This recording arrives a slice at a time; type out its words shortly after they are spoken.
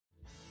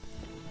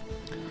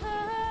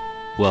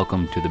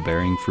Welcome to the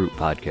Bearing Fruit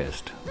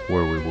Podcast,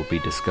 where we will be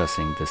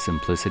discussing the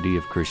simplicity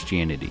of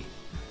Christianity.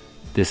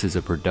 This is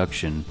a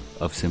production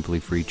of Simply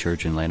Free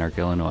Church in Lanark,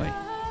 Illinois.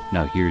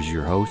 Now here's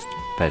your host,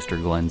 Pastor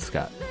Glenn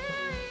Scott.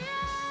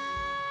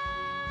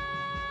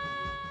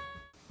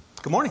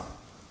 Good morning.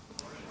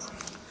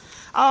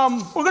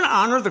 We're going to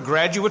honor the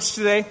graduates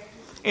today,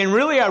 and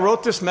really I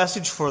wrote this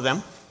message for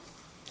them.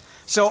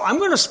 So I'm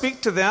going to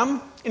speak to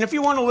them, and if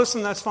you want to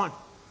listen, that's fine.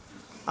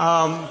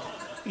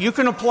 You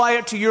can apply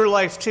it to your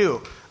life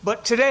too.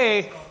 But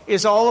today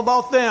is all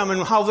about them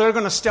and how they're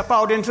going to step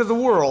out into the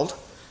world.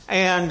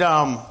 And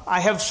I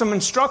have some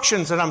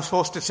instructions that I'm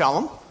supposed to tell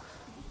them.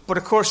 But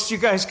of course, you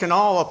guys can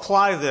all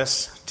apply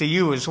this to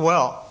you as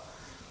well.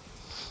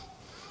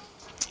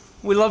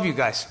 We love you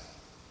guys.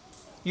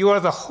 You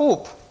are the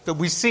hope that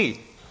we see.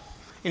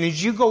 And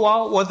as you go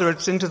out, whether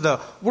it's into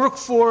the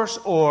workforce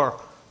or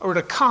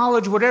to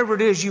college, whatever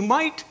it is, you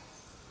might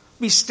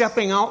be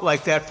stepping out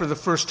like that for the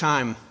first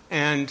time.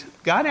 And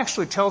God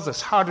actually tells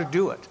us how to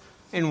do it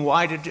and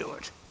why to do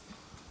it.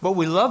 But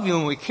we love you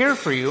and we care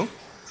for you.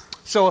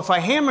 So if I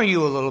hammer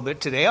you a little bit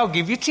today, I'll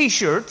give you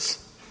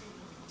t-shirts.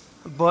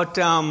 But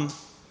I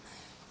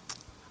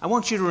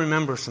want you to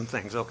remember some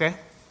things, okay?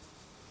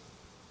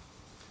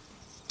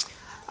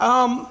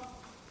 I'm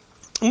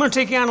going to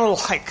take you on a little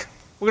hike.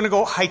 We're going to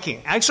go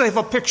hiking. I actually have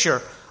a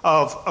picture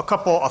of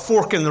a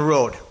fork in the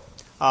road,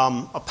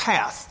 a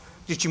path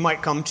that you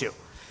might come to.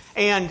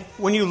 And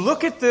when you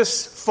look at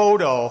this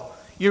photo,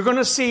 you're going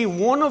to see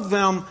one of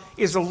them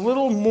is a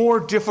little more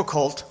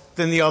difficult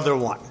than the other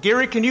one.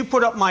 Gary, can you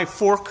put up my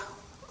fork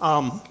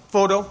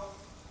photo?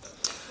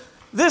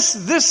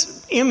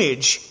 This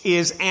image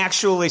is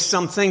actually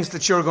some things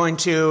that you're going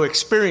to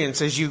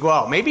experience as you go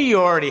out. Maybe you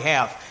already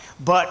have,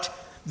 but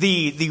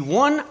the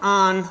one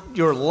on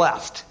your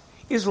left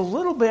is a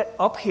little bit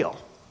uphill,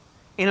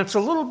 and it's a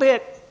little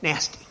bit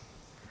nasty.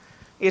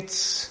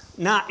 It's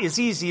not as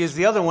easy as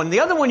the other one.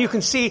 The other one you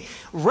can see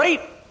right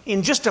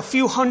in just a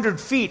few hundred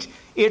feet,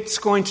 it's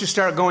going to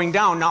start going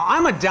down. Now,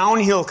 I'm a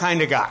downhill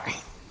kind of guy,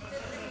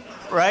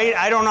 right?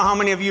 I don't know how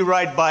many of you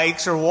ride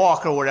bikes or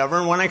walk or whatever,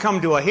 and when I come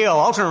to a hill,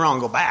 I'll turn around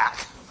and go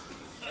back.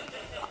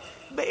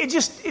 But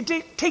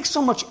it takes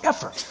so much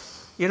effort,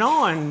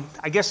 and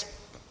I guess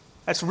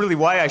that's really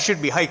why I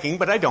should be hiking,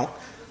 but I don't.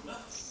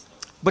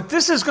 But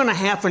this is going to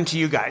happen to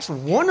you guys.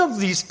 One of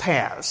these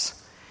paths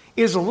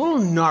is a little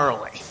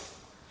gnarly,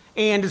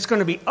 and it's going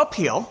to be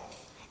uphill,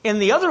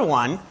 and the other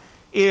one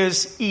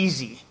is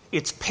easy.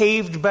 It's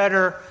paved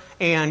better,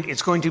 and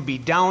it's going to be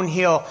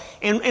downhill.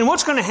 And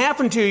what's going to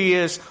happen to you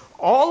is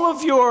all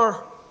of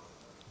your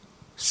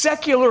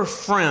secular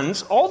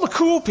friends, all the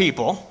cool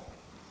people,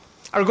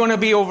 are going to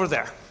be over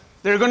there.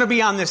 They're going to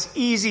be on this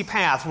easy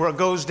path where it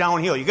goes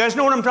downhill. You guys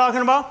know what I'm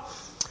talking about?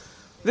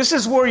 This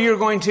is where you're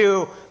going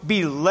to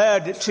be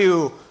led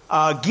to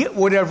get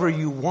whatever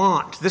you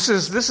want. This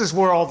is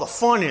where all the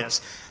fun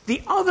is.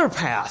 The other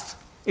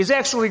path is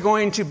actually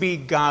going to be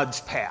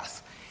God's path.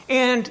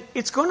 And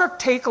it's going to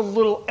take a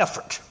little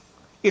effort.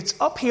 It's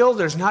uphill.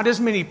 There's not as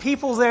many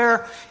people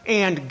there.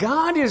 And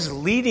God is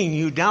leading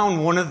you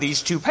down one of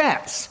these two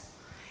paths.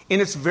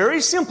 And it's very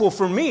simple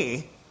for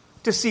me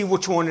to see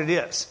which one it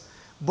is.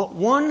 But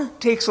one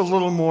takes a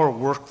little more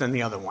work than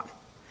the other one.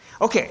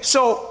 Okay,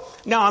 so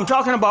now I'm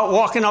talking about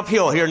walking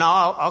uphill here.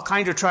 Now I'll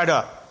kind of try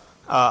to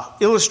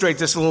illustrate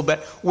this a little bit.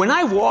 When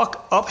I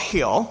walk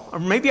uphill, or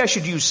maybe I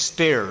should use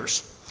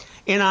stairs,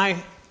 and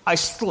I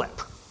slip.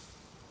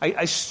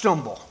 I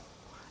stumble.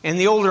 And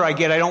the older I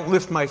get, I don't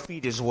lift my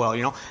feet as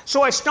well,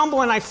 So I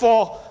stumble and I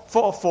fall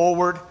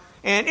forward,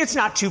 and it's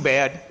not too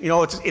bad.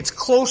 It's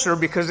closer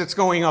because it's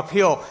going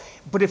uphill.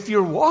 But if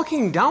you're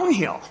walking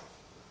downhill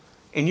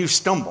and you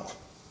stumble,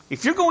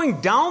 if you're going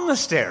down the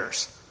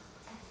stairs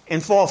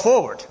and fall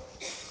forward,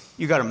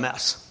 you got a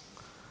mess.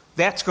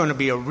 That's going to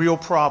be a real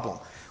problem.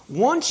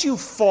 Once you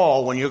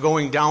fall when you're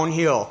going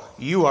downhill,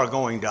 you are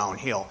going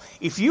downhill.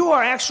 If you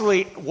are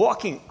actually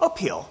walking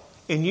uphill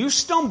and you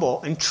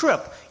stumble and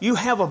trip, you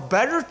have a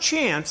better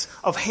chance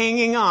of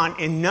hanging on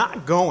and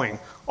not going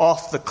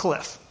off the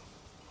cliff.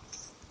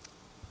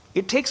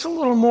 It takes a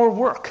little more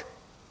work.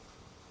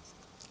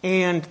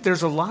 And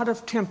there's a lot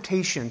of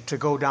temptation to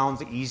go down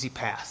the easy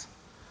path.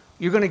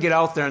 You're going to get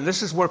out there, and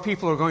this is where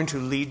people are going to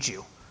lead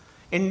you.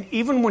 And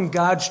even when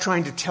God's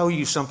trying to tell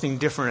you something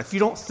different, if you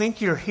don't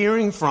think you're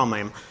hearing from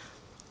Him,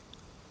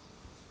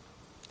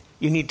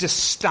 you need to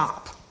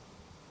stop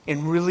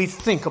and really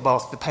think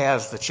about the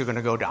paths that you're going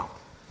to go down.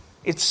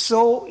 It's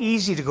so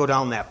easy to go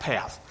down that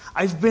path.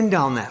 I've been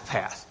down that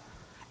path.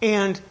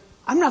 And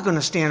I'm not going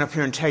to stand up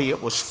here and tell you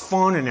it was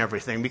fun and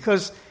everything,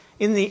 because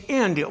in the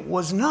end it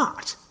was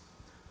not.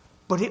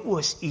 But it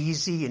was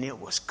easy and it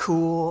was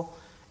cool,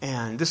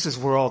 and this is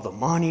where all the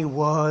money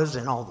was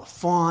and all the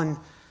fun.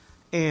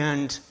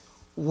 And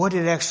what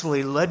it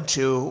actually led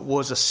to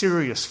was a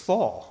serious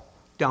fall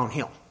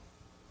downhill.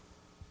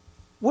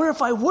 Where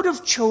if I would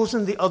have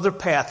chosen the other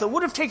path, it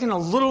would have taken a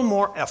little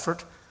more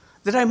effort,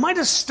 that I might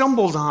have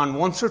stumbled on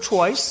once or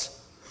twice,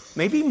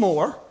 maybe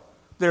more.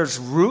 There's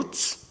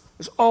roots,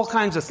 There's all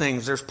kinds of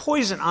things. There's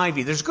poison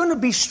ivy. There's going to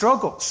be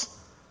struggles.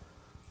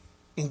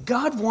 And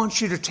God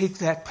wants you to take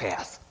that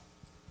path.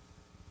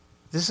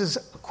 This is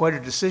quite a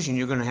decision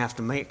you're going to have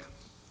to make.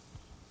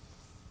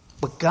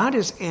 But God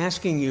is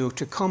asking you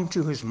to come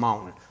to his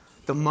mountain,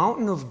 the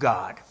mountain of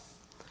God.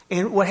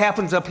 And what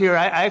happens up here,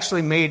 I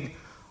actually made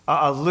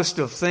a list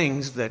of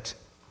things that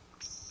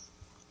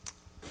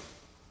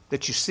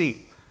you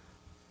see.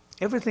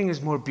 Everything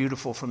is more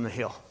beautiful from the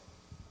hill.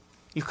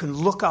 You can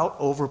look out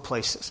over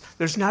places.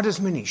 There's not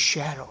as many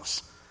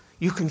shadows.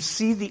 You can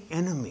see the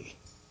enemy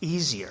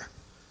easier.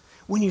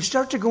 When you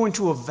start to go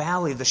into a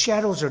valley, the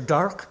shadows are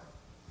dark.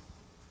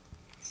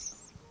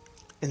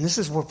 And this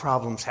is where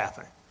problems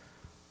happen.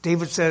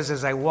 David says,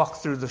 as I walk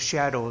through the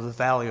shadow of the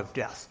valley of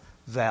death,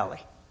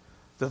 valley.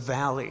 The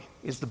valley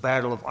is the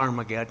battle of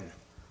Armageddon.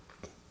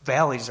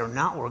 Valleys are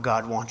not where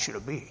God wants you to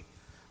be.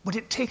 But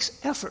it takes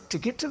effort to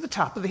get to the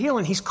top of the hill,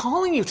 and he's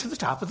calling you to the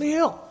top of the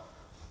hill.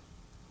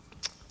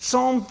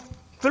 Psalm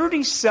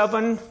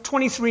 37,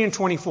 23 and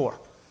 24.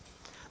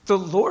 The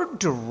Lord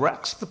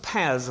directs the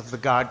paths of the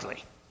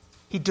godly.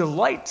 He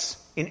delights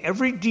in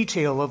every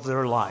detail of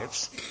their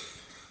lives.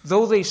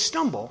 Though they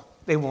stumble,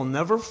 they will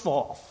never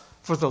fall,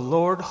 for the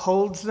Lord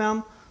holds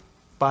them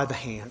by the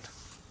hand.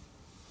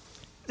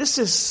 This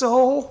is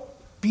so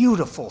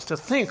beautiful to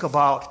think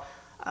about.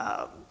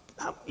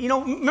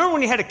 Remember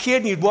when you had a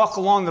kid and you'd walk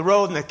along the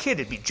road and the kid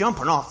would be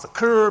jumping off the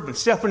curb and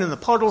stepping in the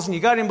puddles and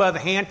you got him by the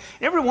hand.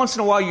 And every once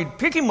in a while you'd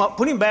pick him up,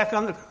 put him back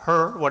on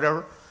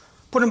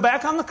put him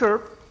back on the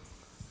curb.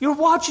 You're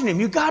watching him.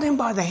 You got him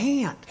by the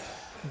hand.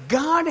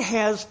 God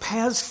has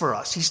paths for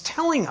us. He's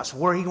telling us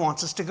where he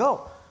wants us to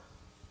go.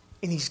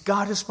 And he's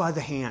got us by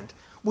the hand.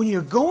 When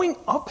you're going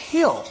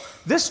uphill,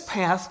 this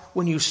path,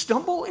 when you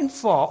stumble and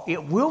fall,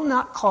 it will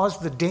not cause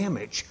the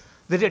damage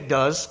that it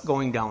does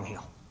going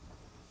downhill.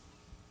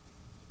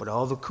 But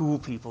all the cool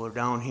people are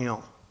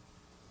downhill.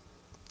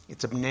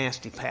 It's a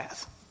nasty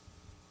path.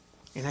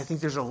 And I think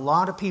there's a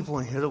lot of people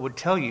in here that would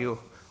tell you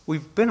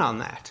we've been on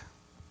that.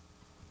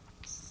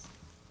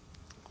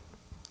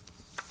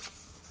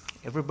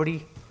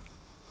 Everybody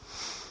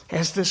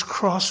has this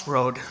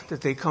crossroad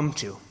that they come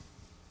to.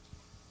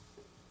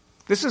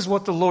 This is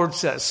what the Lord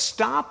says.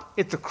 Stop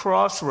at the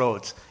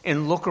crossroads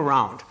and look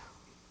around.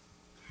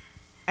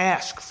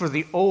 Ask for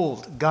the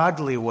old,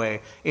 godly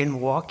way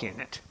and walk in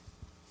it.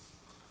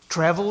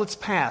 Travel its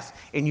path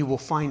and you will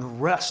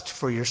find rest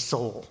for your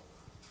soul.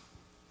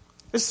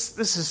 This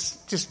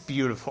is just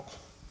beautiful.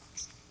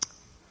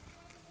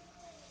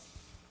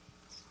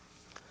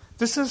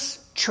 This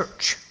is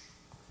church.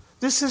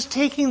 This is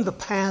taking the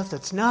path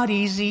that's not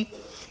easy.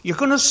 You're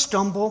going to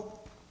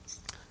stumble.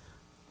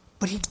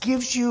 But he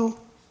gives you,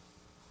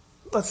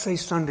 let's say,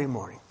 Sunday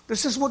morning.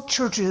 This is what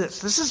church is.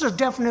 This is a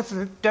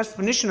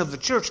definition of the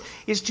church,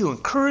 is to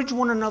encourage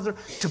one another,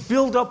 to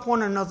build up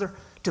one another,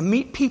 to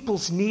meet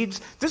people's needs.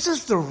 This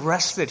is the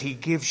rest that he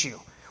gives you.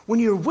 When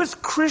you're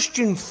with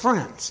Christian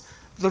friends,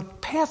 the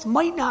path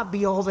might not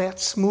be all that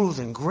smooth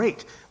and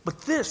great, but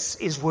this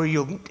is where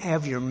you'll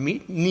have your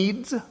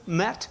needs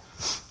met,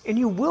 and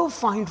you will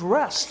find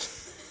rest.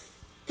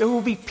 There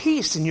will be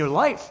peace in your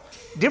life,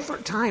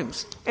 different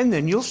times, and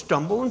then you'll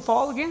stumble and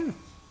fall again.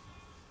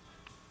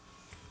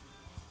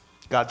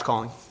 God's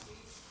calling.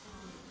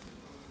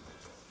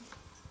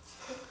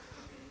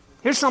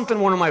 Here's something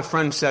one of my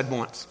friends said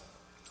once.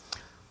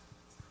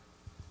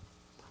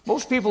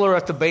 Most people are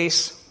at the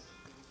base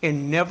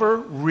and never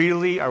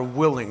really are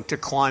willing to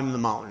climb the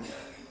mountain.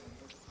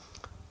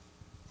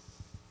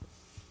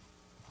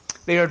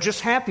 They are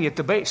just happy at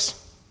the base.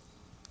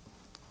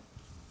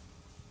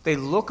 They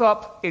look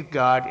up at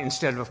God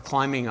instead of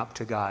climbing up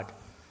to God,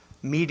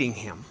 meeting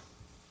him.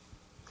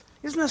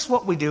 Isn't this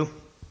what we do?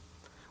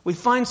 We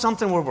find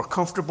something where we're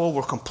comfortable,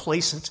 we're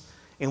complacent,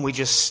 and we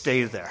just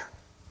stay there.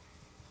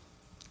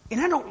 And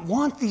I don't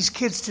want these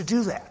kids to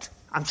do that.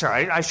 I'm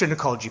sorry, I shouldn't have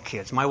called you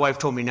kids. My wife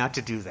told me not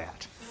to do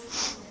that.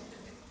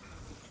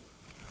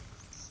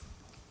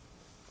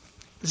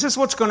 This is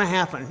what's going to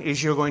happen,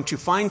 is you're going to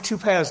find two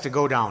paths to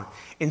go down.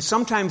 And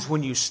sometimes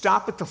when you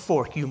stop at the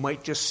fork, you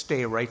might just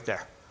stay right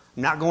there.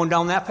 I'm not going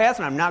down that path,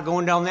 and I'm not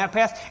going down that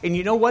path. And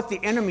you know what? The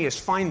enemy is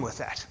fine with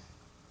that.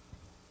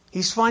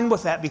 He's fine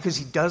with that because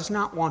he does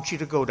not want you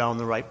to go down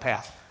the right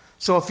path.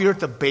 So if you're at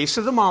the base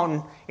of the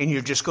mountain and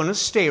you're just going to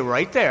stay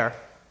right there,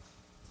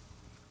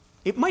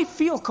 it might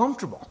feel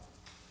comfortable.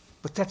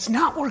 But that's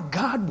not where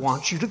God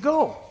wants you to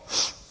go.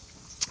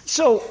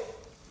 So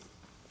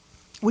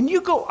when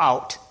you go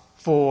out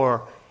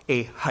for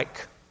a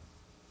hike,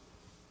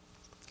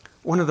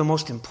 one of the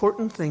most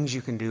important things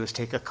you can do is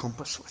take a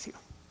compass with you.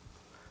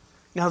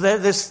 Now,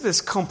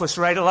 this compass,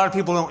 right? A lot of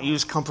people don't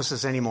use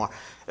compasses anymore.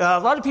 A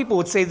lot of people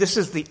would say this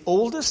is the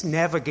oldest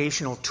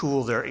navigational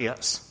tool there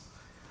is.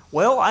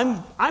 Well,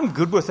 I'm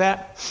good with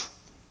that,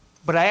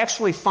 but I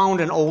actually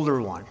found an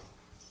older one.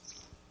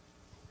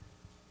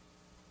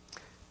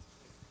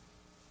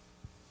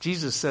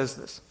 Jesus says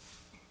this.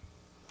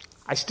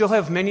 I still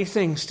have many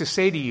things to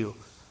say to you,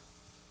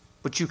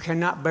 but you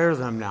cannot bear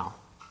them now.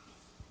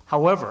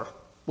 However,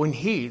 when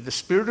He, the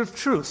Spirit of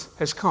truth,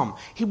 has come.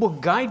 He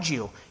will guide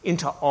you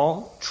into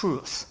all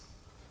truth.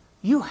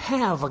 You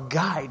have a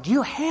guide.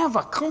 You have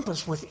a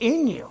compass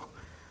within you.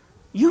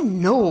 You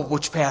know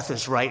which path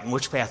is right and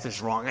which path is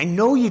wrong. I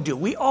know you do.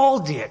 We all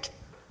did.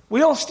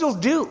 We all still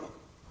do.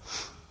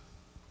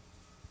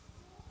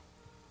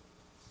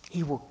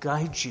 He will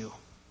guide you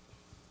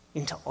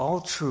into all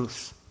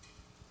truth.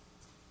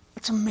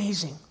 It's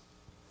amazing.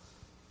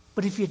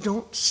 But if you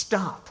don't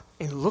stop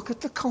and look at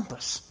the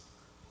compass,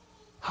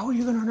 how are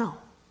you going to know?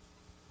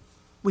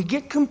 We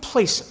get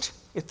complacent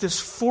at this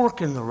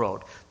fork in the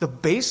road, the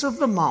base of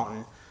the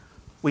mountain.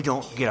 We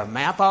don't get our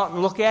map out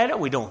and look at it.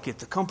 We don't get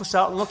the compass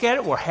out and look at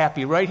it. We're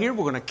happy right here.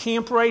 We're going to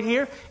camp right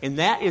here, and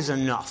that is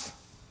enough.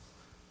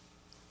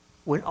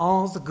 When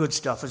all the good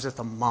stuff is at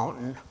the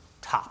mountain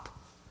top.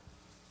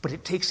 But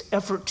it takes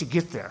effort to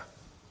get there.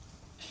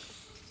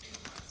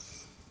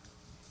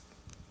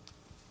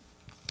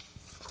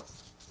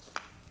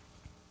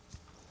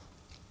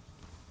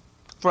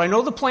 For I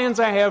know the plans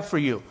I have for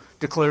you,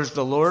 declares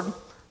the Lord,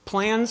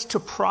 plans to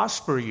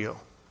prosper you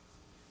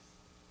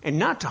and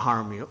not to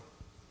harm you,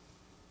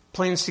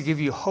 plans to give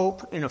you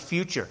hope in a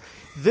future.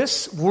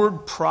 This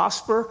word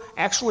prosper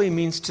actually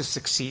means to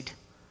succeed.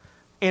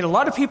 And a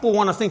lot of people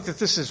want to think that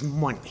this is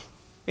money,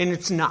 and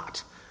it's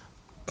not.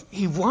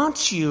 He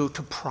wants you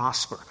to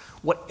prosper.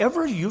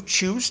 Whatever you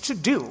choose to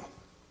do,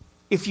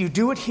 if you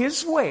do it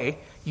His way,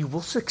 you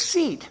will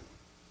succeed.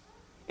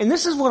 And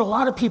this is what a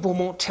lot of people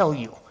won't tell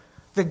you.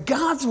 That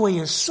God's way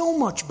is so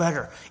much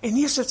better. And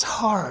yes, it's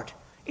hard.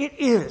 It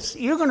is.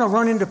 You're going to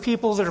run into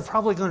people that are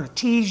probably going to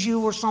tease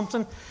you or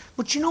something.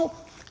 But you know,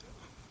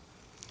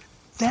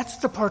 that's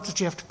the part that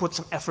you have to put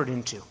some effort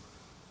into.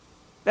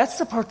 That's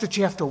the part that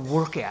you have to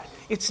work at.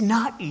 It's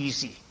not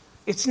easy.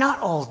 It's not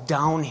all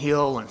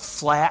downhill and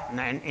flat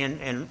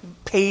and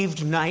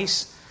paved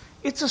nice.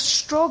 It's a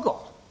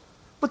struggle.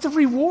 But the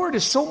reward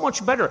is so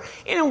much better.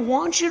 And I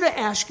want you to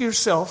ask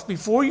yourself,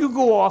 before you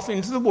go off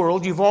into the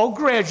world, you've all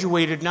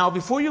graduated now,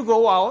 before you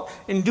go out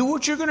and do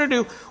what you're going to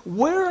do,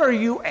 where are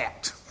you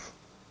at?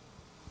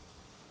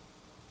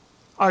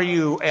 Are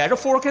you at a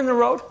fork in the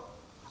road?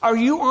 Are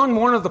you on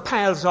one of the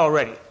paths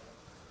already?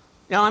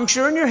 Now, I'm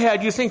sure in your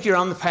head you think you're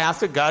on the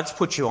path that God's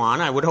put you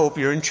on. I would hope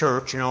you're in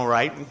church,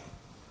 right?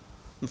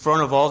 In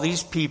front of all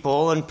these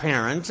people and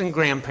parents and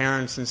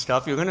grandparents and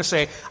stuff. You're going to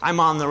say, I'm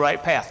on the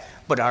right path.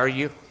 But are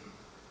you?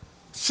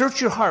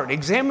 Search your heart.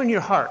 Examine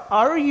your heart.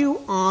 Are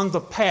you on the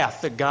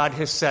path that God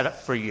has set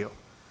up for you?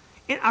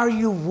 And are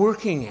you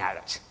working at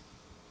it?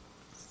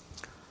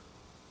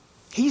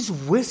 He's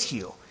with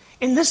you.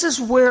 And this is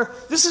where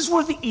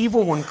the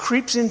evil one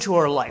creeps into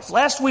our life.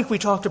 Last week we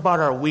talked about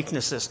our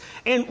weaknesses,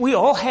 and we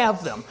all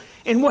have them.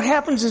 And what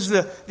happens is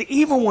the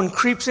evil one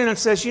creeps in and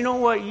says, you know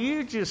what,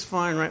 you're just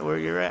fine right where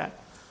you're at.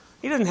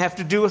 He doesn't have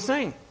to do a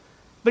thing.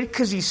 But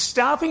because he's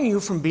stopping you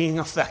from being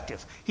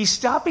effective. He's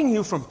stopping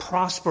you from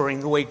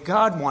prospering the way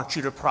God wants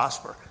you to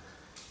prosper.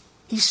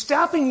 He's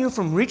stopping you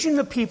from reaching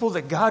the people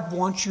that God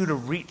wants you to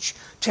reach,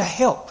 to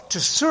help, to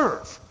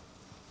serve.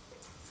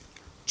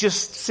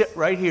 Just sit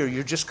right here.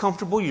 You're just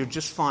comfortable. You're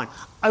just fine.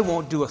 I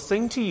won't do a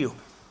thing to you.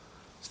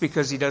 It's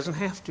because He doesn't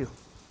have to.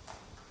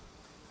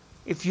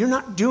 If you're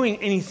not doing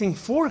anything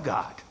for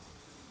God,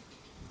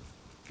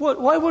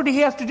 why would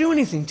He have to do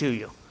anything to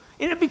you?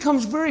 And it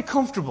becomes very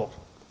comfortable.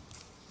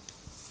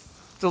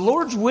 The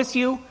Lord's with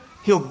you.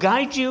 He'll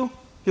guide you.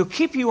 He'll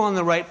keep you on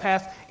the right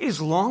path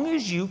as long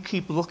as you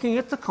keep looking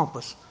at the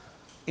compass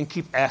and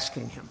keep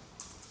asking Him.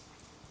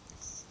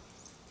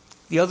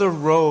 The other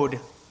road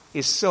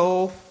is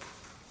so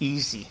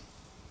easy.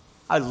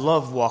 I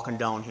love walking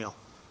downhill.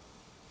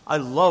 I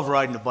love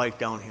riding a bike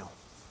downhill.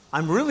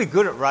 I'm really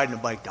good at riding a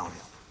bike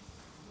downhill.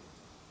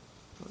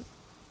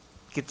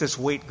 Get this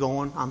weight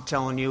going. I'm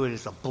telling you, it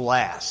is a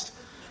blast.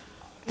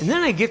 And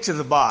then I get to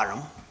the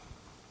bottom,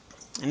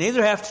 and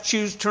either have to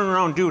choose to turn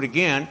around and do it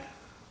again,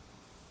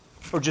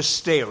 or just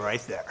stay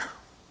right there.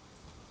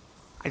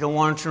 I don't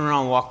want to turn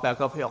around and walk back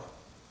uphill.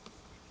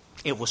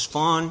 It was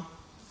fun.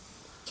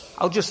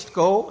 I'll just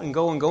go and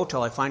go and go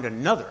till I find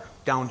another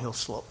downhill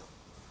slope.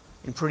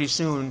 And pretty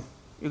soon,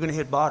 you're going to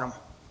hit bottom.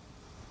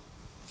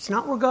 It's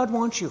not where God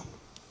wants you.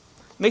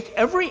 Make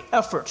every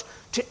effort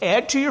to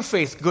add to your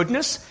faith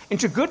goodness,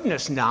 into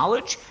goodness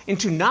knowledge,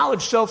 into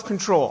knowledge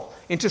self-control,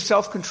 into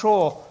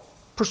self-control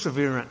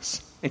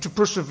perseverance, into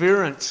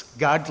perseverance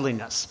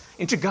godliness,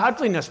 into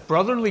godliness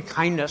brotherly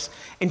kindness,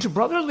 into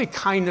brotherly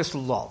kindness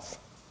love.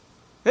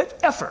 That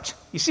effort.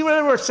 You see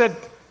where it said,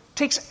 it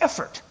takes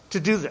effort to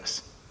do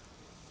this.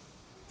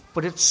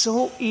 But it's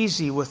so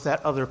easy with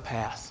that other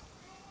path.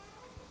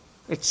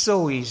 It's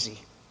so easy.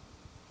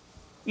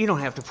 You don't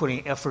have to put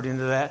any effort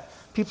into that.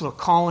 People are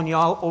calling you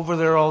out over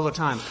there all the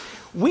time.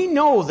 We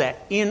know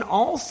that in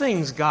all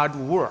things God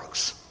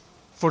works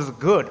for the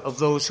good of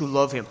those who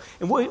love Him.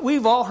 And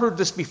we've all heard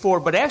this before,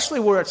 but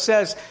actually where it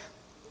says,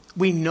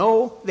 we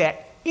know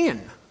that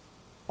in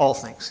all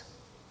things.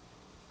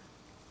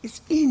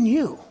 It's in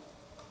you.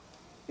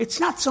 It's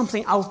not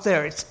something out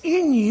there. It's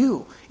in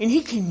you. And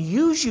He can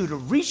use you to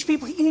reach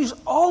people. He can use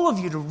all of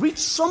you to reach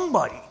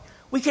somebody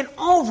We can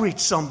all reach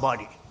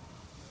somebody.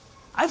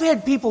 I've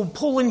had people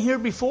pull in here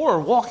before or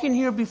walk in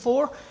here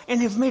before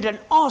and have made an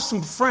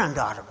awesome friend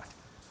out of it.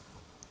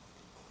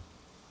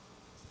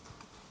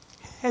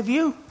 Have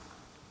you?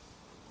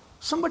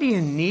 Somebody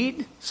in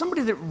need?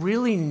 Somebody that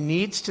really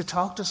needs to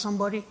talk to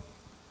somebody?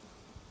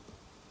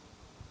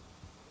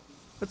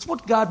 That's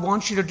what God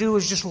wants you to do,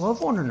 is just love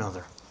one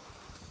another.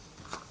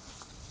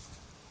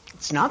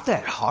 It's not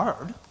that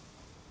hard.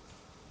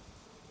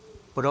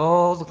 But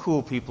all the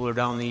cool people are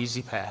down the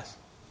easy path.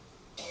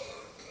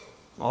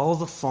 All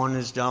the fun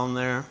is down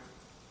there.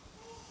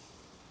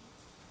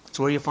 It's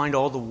where you find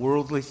all the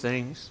worldly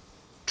things,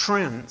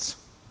 trends,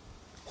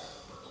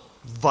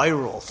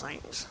 viral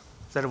things.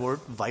 Is that a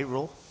word?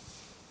 Viral?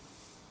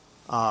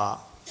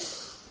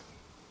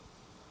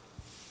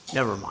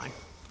 Never mind.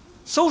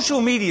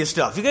 Social media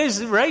stuff. You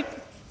guys, right?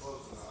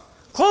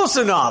 Close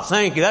enough.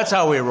 Thank you. That's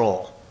how we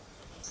roll.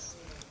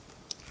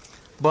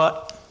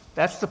 But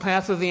that's the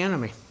path of the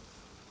enemy.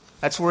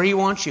 That's where he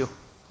wants you.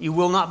 You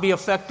will not be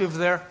effective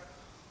there.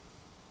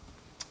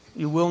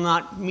 You will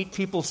not meet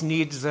people's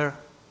needs there.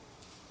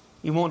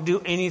 You won't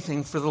do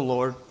anything for the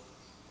Lord.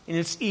 And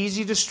it's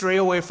easy to stray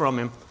away from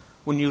him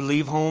when you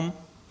leave home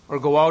or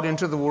go out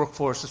into the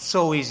workforce. It's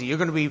so easy. You're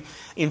going to be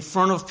in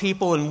front of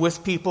people and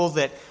with people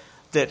that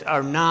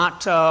are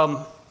not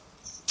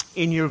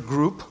in your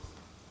group.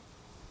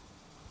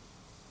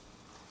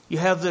 You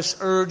have this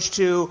urge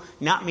to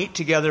not meet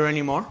together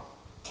anymore,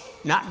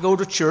 not go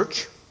to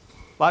church.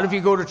 A lot of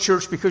you go to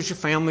church because your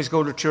families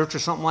go to church or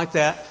something like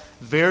that.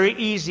 Very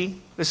easy.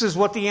 This is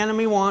what the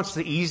enemy wants,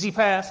 the easy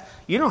path.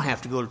 You don't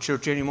have to go to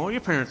church anymore.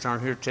 Your parents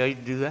aren't here to tell you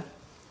to do that.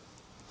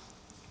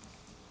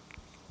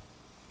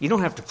 You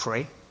don't have to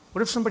pray.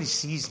 What if somebody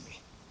sees me?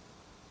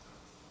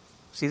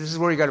 See, this is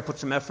where you got to put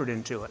some effort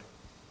into it.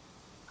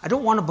 I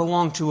don't want to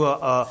belong to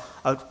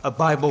a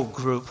Bible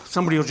group.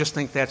 Somebody will just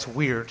think that's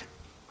weird.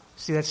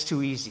 See, that's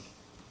too easy.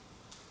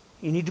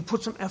 You need to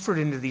put some effort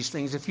into these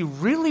things. If you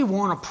really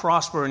want to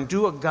prosper and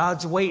do it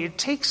God's way, it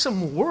takes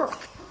some work.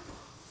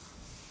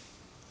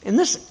 And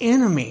this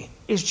enemy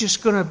is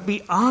just going to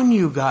be on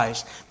you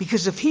guys.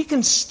 Because if he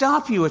can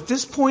stop you at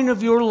this point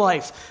of your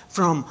life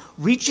from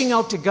reaching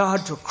out to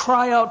God, to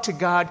cry out to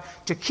God,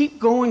 to keep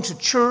going to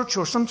church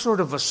or some sort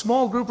of a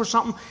small group or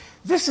something,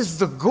 this is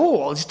the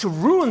goal, is to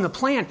ruin the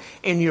plan.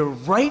 And you're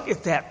right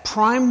at that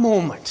prime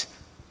moment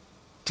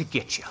to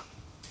get you.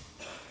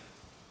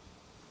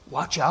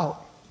 Watch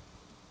out.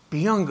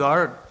 Be on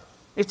guard.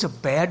 It's a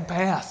bad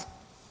path.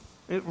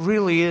 It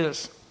really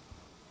is.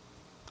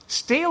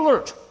 Stay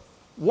alert.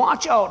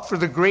 Watch out for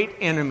the great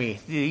enemy,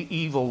 the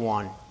evil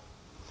one.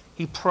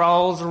 He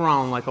prowls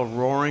around like a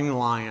roaring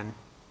lion,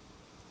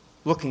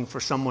 looking for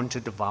someone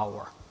to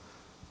devour.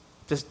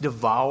 This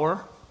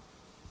devour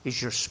is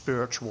your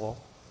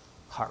spiritual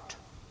heart.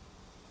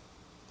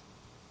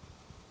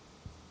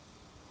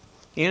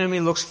 The enemy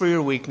looks for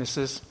your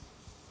weaknesses,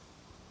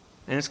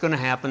 and it's going to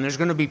happen. There's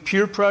going to be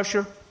peer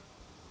pressure.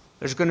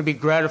 There's going to be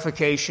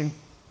gratification,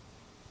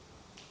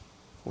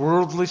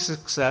 worldly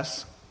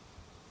success,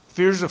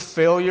 fears of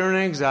failure and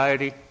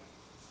anxiety.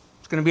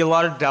 There's going to be a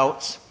lot of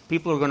doubts.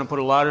 People are going to put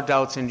a lot of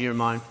doubts into your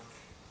mind.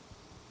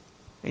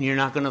 And you're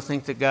not going to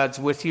think that God's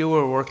with you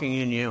or working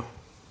in you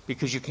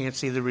because you can't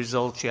see the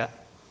results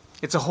yet.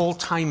 It's a whole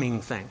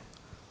timing thing.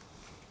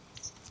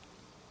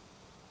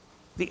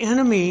 The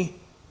enemy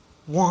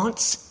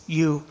wants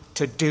you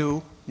to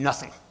do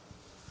nothing.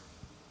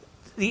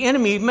 The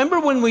enemy, remember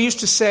when we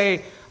used to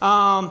say,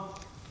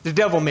 the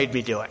devil made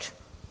me do it?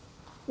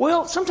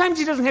 Well, sometimes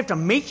he doesn't have to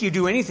make you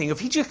do anything. If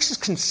he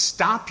just can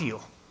stop you,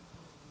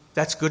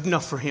 that's good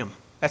enough for him.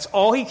 That's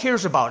all he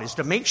cares about, is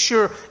to make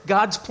sure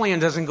God's plan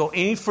doesn't go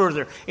any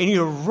further. And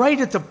you're right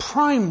at the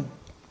prime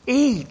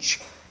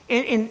age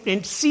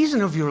and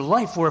season of your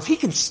life where if he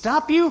can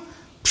stop you,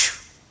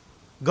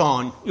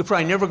 gone. You'll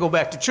probably never go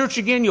back to church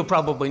again. You'll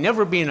probably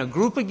never be in a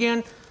group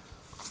again.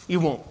 You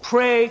won't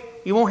pray.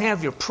 You won't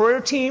have your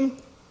prayer team.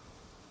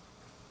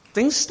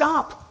 Things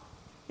stop.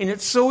 And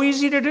it's so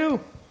easy to do.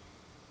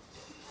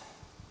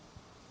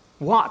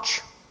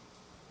 Watch.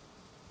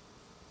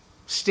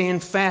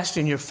 Stand fast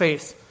in your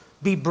faith.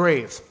 Be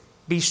brave.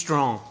 Be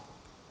strong.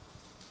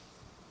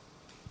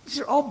 These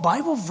are all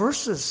Bible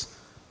verses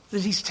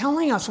that he's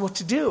telling us what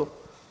to do.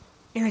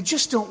 And I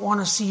just don't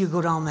want to see you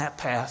go down that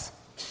path.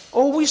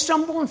 Oh, we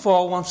stumble and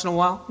fall once in a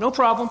while. No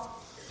problem.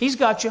 He's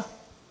got you.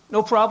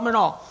 No problem at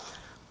all.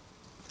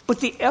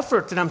 But the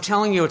effort that I'm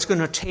telling you it's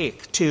going to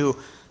take to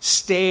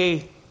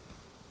stay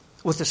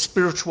with a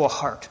spiritual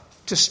heart,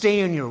 to stay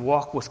in your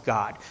walk with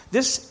God,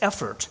 this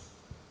effort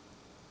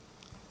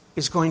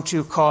is going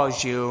to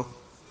cause you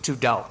to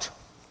doubt.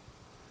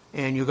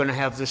 And you're going to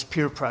have this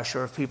peer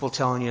pressure of people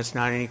telling you it's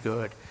not any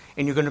good.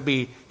 And you're going to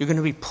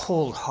be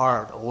pulled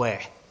hard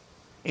away.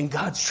 And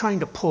God's trying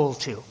to pull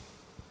too.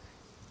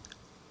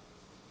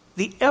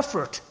 The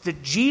effort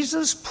that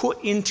Jesus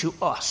put into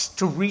us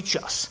to reach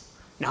us.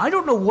 Now, I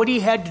don't know what he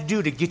had to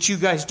do to get you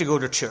guys to go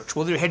to church,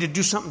 whether he had to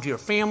do something to your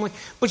family.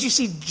 But you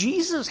see,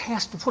 Jesus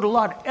has to put a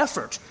lot of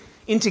effort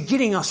into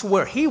getting us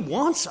where he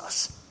wants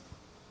us.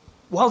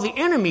 while the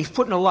enemy's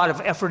putting a lot of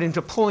effort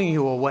into pulling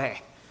you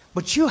away.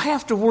 But you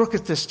have to work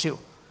at this too.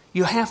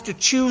 You have to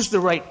choose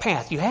the right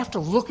path. You have to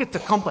look at the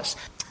compass.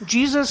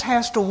 Jesus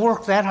has to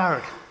work that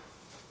hard.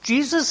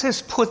 Jesus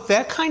has put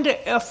that kind of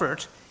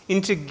effort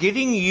into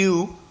getting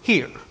you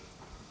here,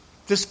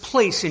 this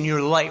place in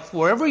your life,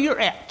 wherever you're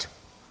at.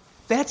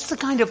 That's the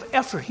kind of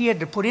effort he had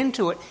to put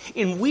into it,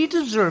 and we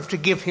deserve to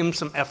give him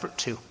some effort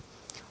too.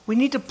 We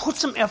need to put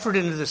some effort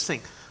into this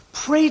thing.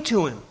 Pray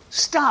to him.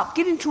 Stop.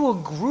 Get into a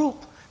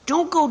group.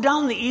 Don't go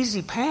down the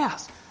easy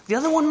path. The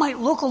other one might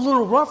look a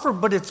little rougher,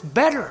 but it's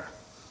better.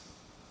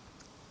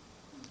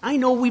 I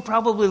know we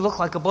probably look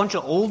like a bunch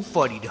of old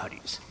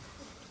fuddy-duddies.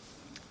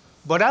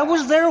 But I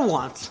was there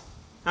once.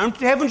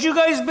 Haven't you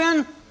guys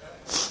been?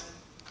 It's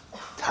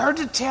hard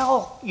to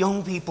tell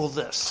young people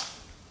this.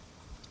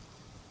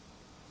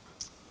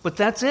 But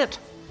that's it.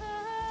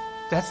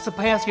 That's the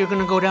path you're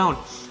going to go down.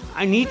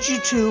 I need you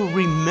to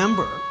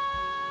remember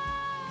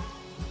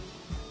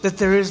that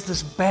there is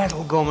this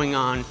battle going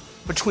on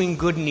between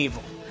good and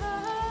evil.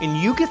 And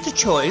you get the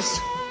choice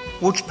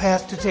which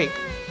path to take.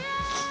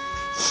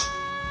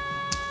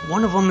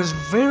 One of them is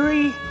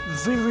very,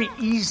 very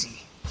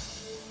easy.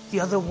 The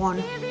other one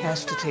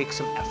has to take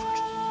some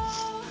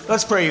effort.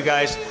 Let's pray, you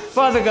guys.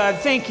 Father God,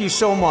 thank you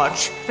so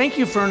much. Thank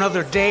you for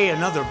another day,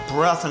 another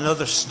breath,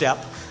 another step.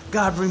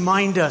 God,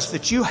 remind us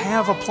that you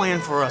have a plan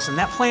for us, and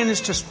that plan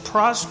is to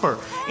prosper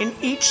in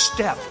each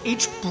step,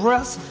 each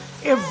breath,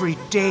 every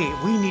day.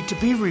 We need to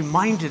be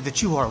reminded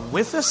that you are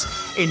with us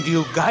and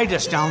you guide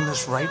us down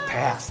this right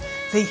path.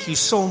 Thank you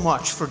so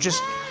much for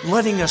just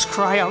letting us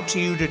cry out to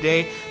you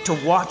today to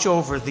watch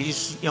over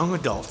these young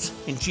adults.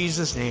 In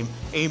Jesus' name,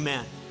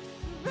 amen.